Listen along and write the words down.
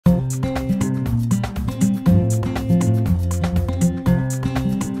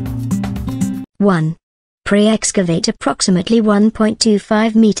1. Pre-excavate approximately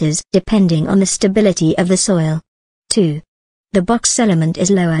 1.25 meters depending on the stability of the soil. 2. The box element is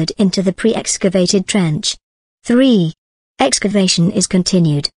lowered into the pre-excavated trench. 3. Excavation is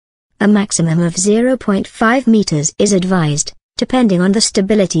continued. A maximum of 0.5 meters is advised, depending on the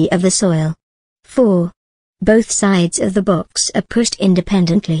stability of the soil. 4. Both sides of the box are pushed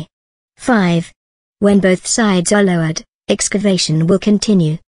independently. 5. When both sides are lowered, excavation will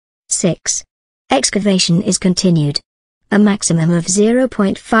continue. 6. Excavation is continued. A maximum of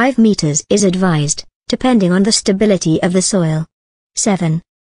 0.5 meters is advised, depending on the stability of the soil. 7.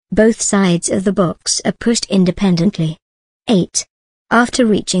 Both sides of the box are pushed independently. 8. After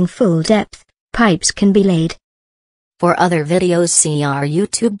reaching full depth, pipes can be laid. For other videos, see our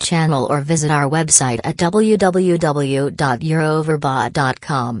YouTube channel or visit our website at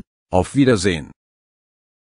www.euroverbau.com. Auf Wiedersehen.